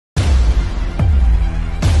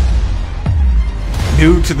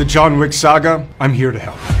New to the John Wick saga? I'm here to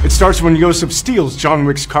help. It starts when Yosef steals John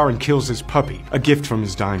Wick's car and kills his puppy, a gift from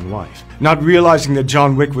his dying wife. Not realizing that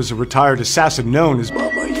John Wick was a retired assassin known as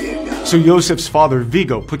Baba Yaga. So Yosef's father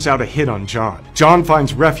Vigo puts out a hit on John. John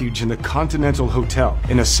finds refuge in the Continental Hotel,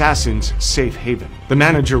 an assassin's safe haven. The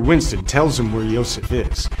manager Winston tells him where Yosef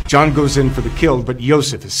is. John goes in for the kill, but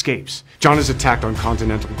Yosef escapes. John is attacked on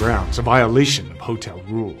Continental grounds, a violation of hotel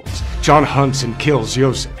rules. John hunts and kills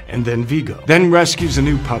Yosef, and then Vigo, then rescues a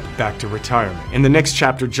new pup back to retirement. In the next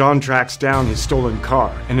chapter, John tracks down his stolen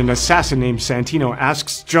car, and an assassin named Santino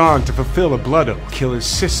asks John to fulfill a blood oath, kill his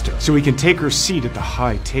sister, so he can take her seat at the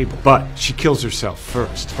high table. But she kills herself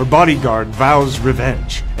first. Her bodyguard vows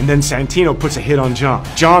revenge, and then Santino puts a hit on John.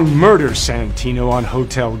 John murders Santino on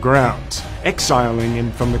hotel grounds, exiling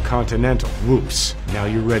him from the Continental. Whoops. Now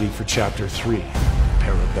you're ready for Chapter 3,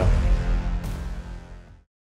 Parabellum.